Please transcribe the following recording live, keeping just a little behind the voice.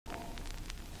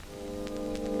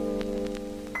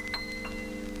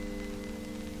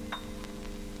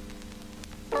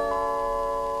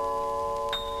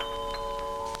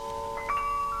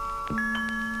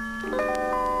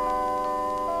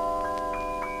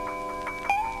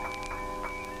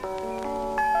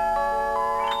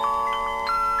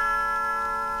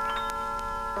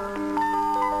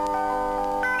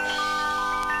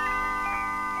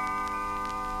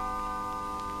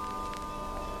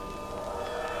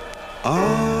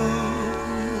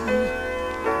arm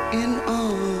in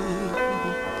arm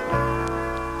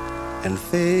and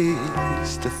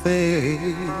face to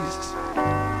face.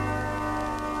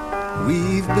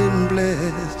 We've been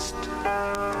blessed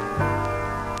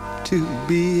to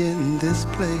be in this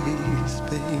place,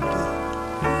 baby.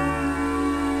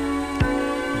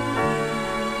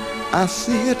 I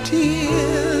see a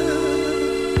tear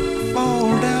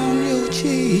fall down your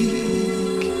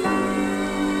cheek.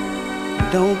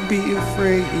 Don't be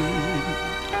afraid,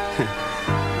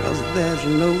 'cause there's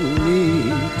no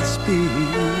need to speak.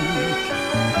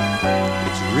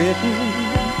 It's written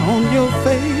on your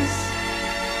face,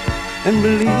 and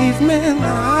believe me,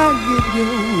 I'll get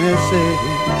your message,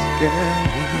 girl.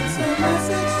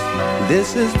 This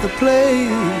is the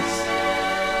place,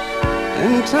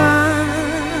 and time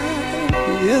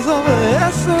is of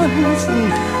essence, and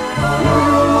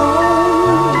we're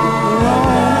alone at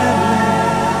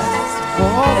last.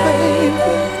 Oh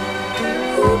baby,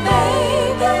 oh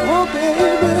baby, oh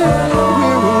baby,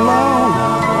 we're alone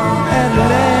at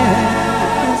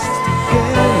last,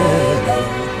 yeah.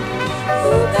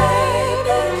 Oh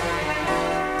baby,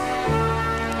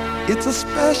 it's a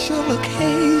special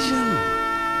occasion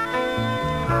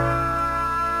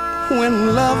when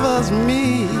lovers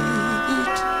meet.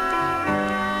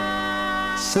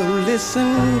 So listen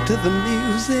to the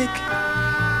music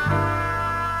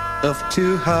of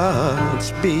two hearts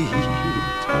beat.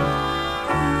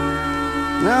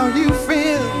 Now you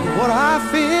feel what I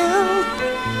feel,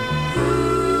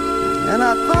 and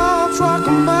our thoughts are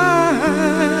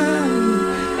combined.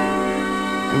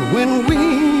 And when we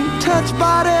touch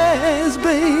bodies,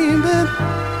 baby,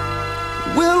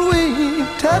 will we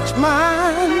touch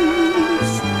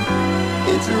minds?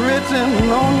 It's written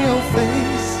on your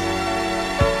face,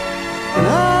 and I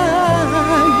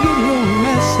get your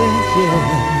message,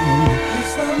 yeah.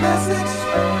 It's the message.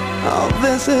 Oh,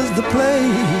 this is the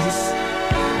place,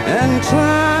 and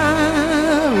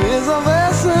time is of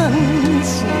essence.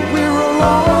 We're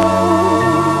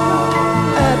alone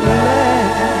at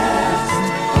last.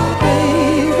 Oh,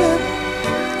 baby.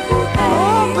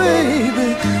 Oh, baby.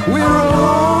 We're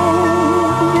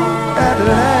alone at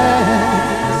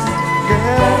last.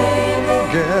 Girl,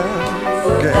 girl,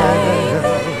 girl.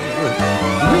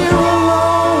 We're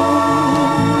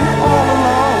alone, all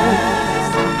alone,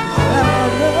 and I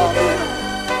love you,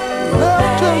 love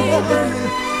to love you.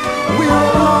 We're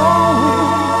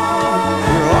alone,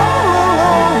 we're all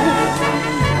alone.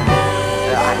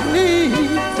 I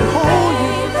need to hold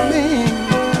you, me,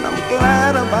 and I'm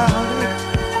glad about it.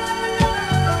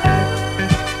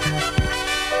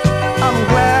 I'm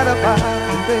glad about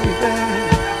it, baby.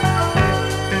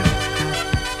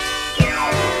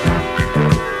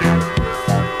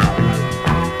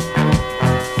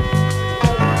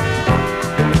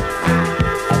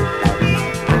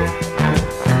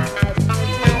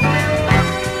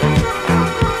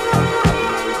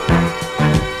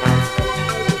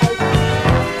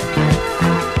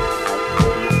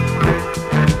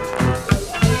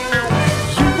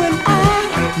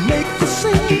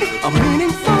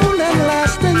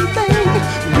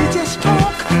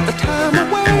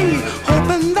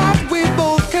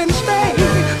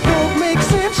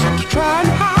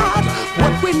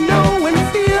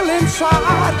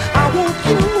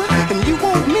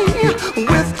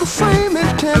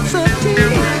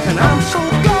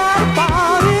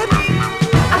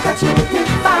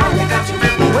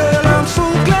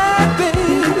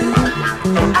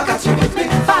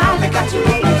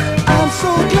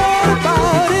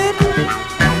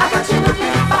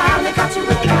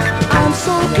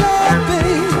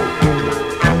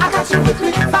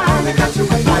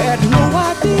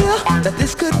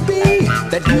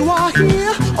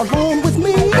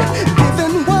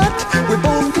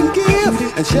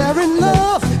 Sharing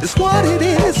love is what it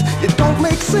is. It don't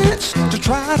make sense to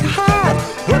try to hide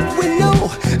what we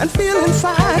know and feel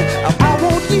inside.